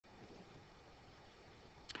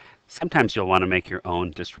Sometimes you'll want to make your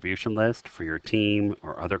own distribution list for your team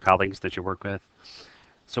or other colleagues that you work with.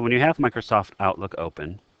 So when you have Microsoft Outlook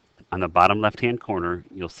open, on the bottom left-hand corner,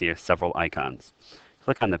 you'll see several icons.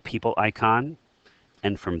 Click on the People icon,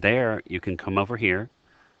 and from there, you can come over here,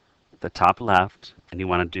 the top left, and you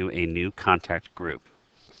want to do a new contact group.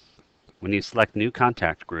 When you select New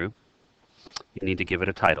Contact Group, you need to give it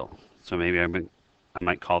a title. So maybe I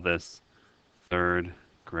might call this Third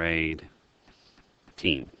Grade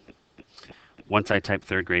Team. Once I type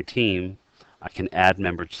third grade team, I can add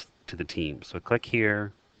members to the team. So click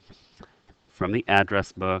here from the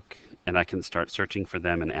address book, and I can start searching for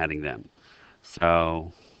them and adding them.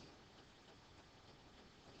 So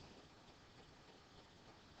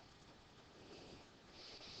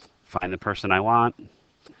find the person I want,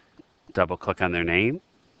 double click on their name,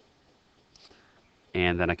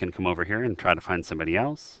 and then I can come over here and try to find somebody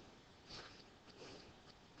else.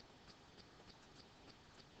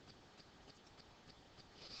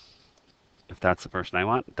 If that's the person I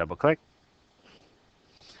want, double click.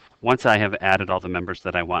 Once I have added all the members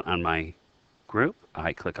that I want on my group,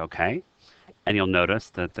 I click OK, and you'll notice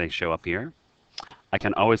that they show up here. I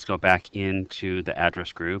can always go back into the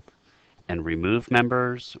address group and remove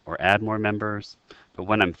members or add more members, but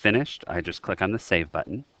when I'm finished, I just click on the Save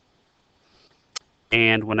button.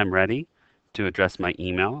 And when I'm ready to address my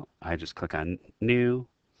email, I just click on New,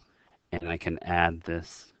 and I can add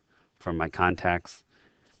this from my contacts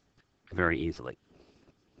very easily.